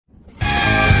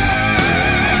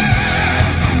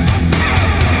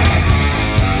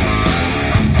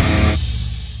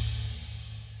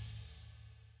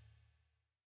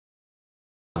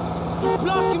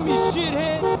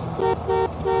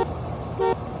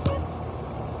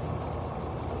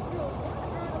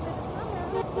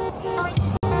Hello?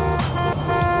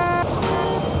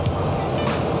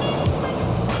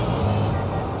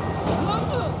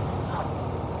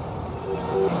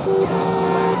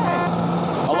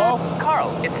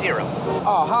 Carl, it's Zero.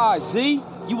 Oh, hi, Z.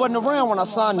 You wasn't around when I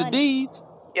signed the deeds.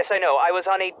 Yes, I know. I was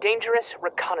on a dangerous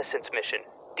reconnaissance mission,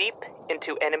 deep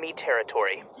into enemy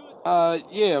territory.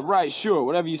 Yeah, right, sure,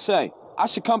 whatever you say. I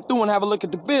should come through and have a look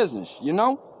at the business, you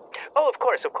know? Oh, of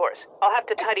course, of course. I'll have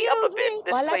to tidy up a bit.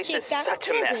 This place is such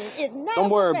a mess. Don't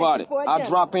worry about it. I'll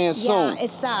drop in soon. Yeah,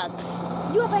 it sucks.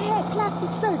 You ever had plastic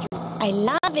surgery? I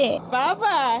love it.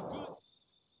 Bye-bye.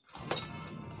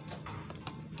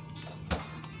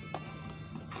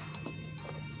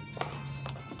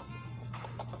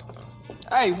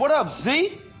 Hey, what up,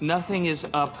 Z? Nothing is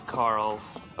up, Carl,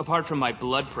 apart from my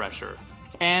blood pressure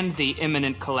and the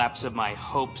imminent collapse of my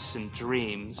hopes and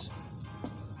dreams.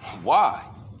 Why?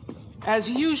 As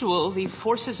usual, the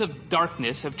forces of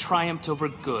darkness have triumphed over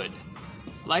good.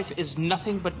 Life is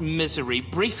nothing but misery,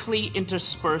 briefly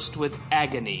interspersed with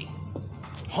agony.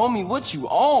 Homie, what you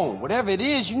own? Whatever it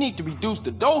is, you need to reduce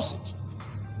the dosage.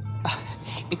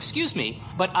 Excuse me,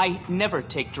 but I never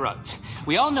take drugs.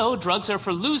 We all know drugs are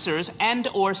for losers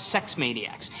and/or sex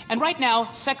maniacs. And right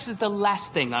now, sex is the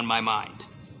last thing on my mind.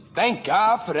 Thank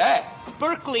God for that.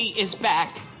 Berkeley is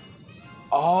back.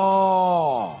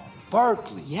 Oh,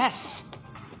 Berkeley. Yes.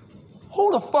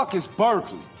 Who the fuck is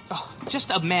Berkeley? Oh,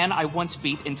 just a man I once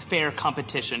beat in fair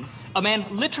competition. A man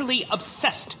literally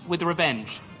obsessed with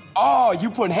revenge. Oh, you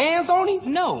put hands on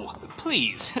him? No,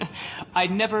 please. I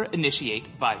never initiate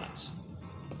violence.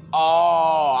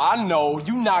 Oh, I know.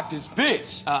 You knocked this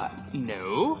bitch.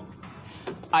 No.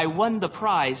 I won the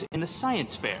prize in the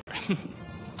science fair.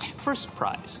 First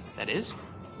prize, that is.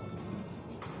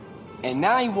 And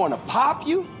now he wanna pop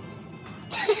you?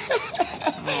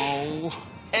 Oh.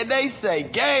 And they say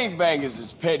gangbangers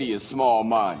is petty and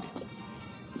small-minded.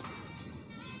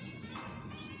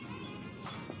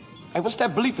 Hey, what's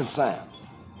that bleeping sound?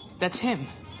 That's him.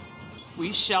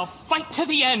 We shall fight to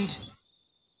the end!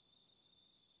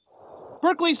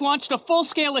 Berkeley's launched a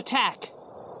full-scale attack.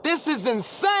 This is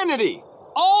insanity!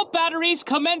 All batteries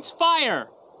commence fire!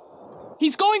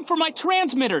 He's going for my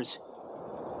transmitters.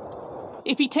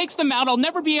 If he takes them out, I'll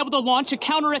never be able to launch a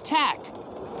counterattack.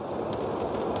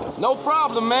 No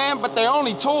problem, man, but they're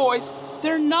only toys.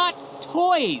 They're not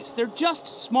toys. They're just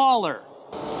smaller.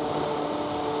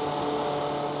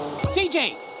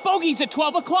 CJ, bogey's at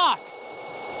 12 o'clock.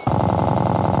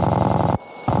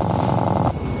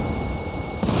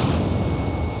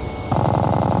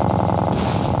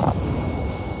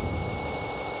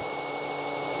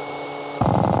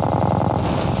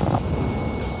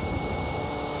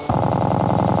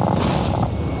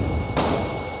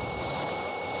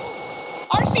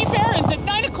 RC Barron's at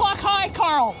 9 o'clock high,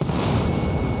 Carl.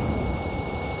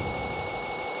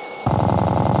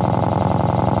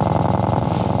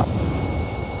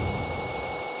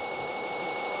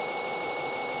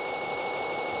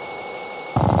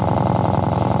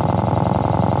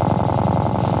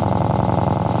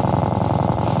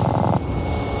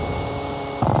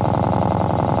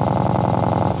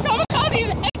 Kamikaze's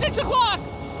at 6 o'clock.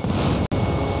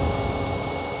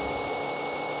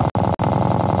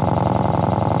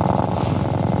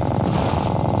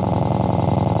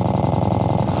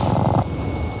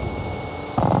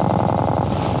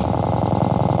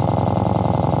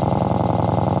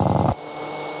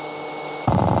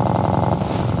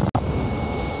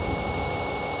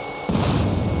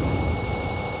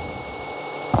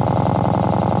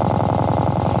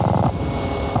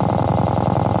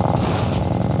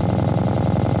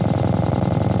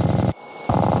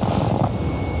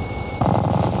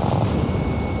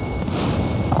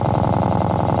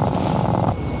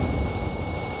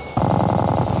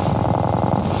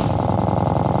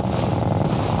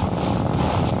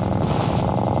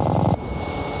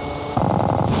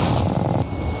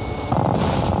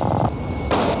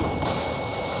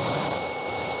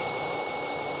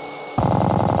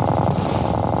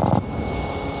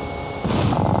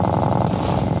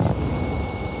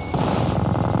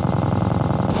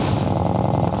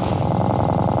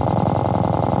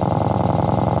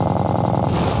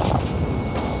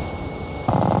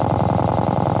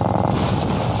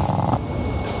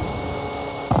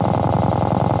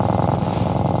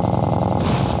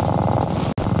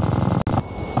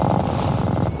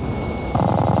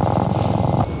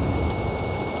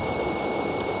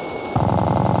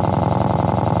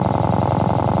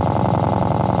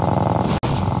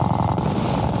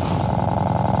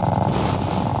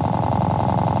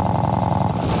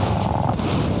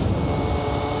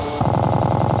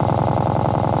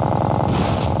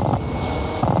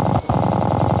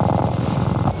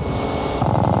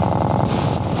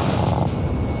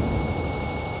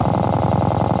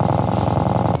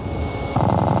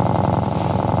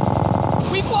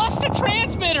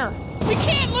 We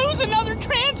can't lose another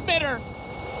transmitter!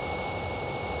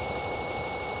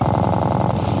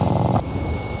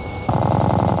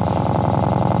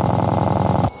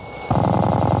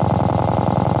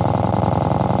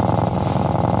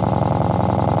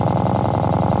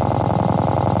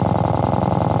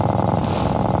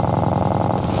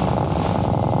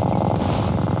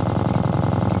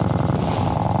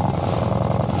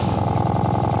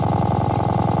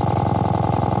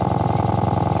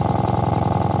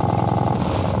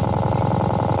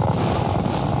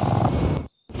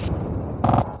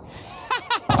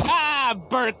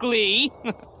 Berkeley!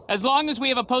 As long as we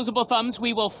have opposable thumbs,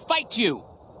 we will fight you!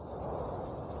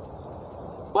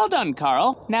 Well done,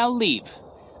 Carl. Now leave.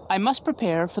 I must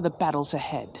prepare for the battles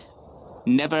ahead.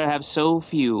 Never have so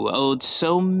few owed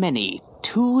so many.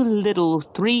 Too little,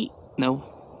 three... No,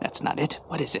 that's not it.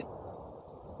 What is it?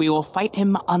 We will fight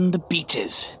him on the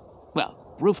beaches. Well,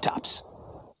 rooftops.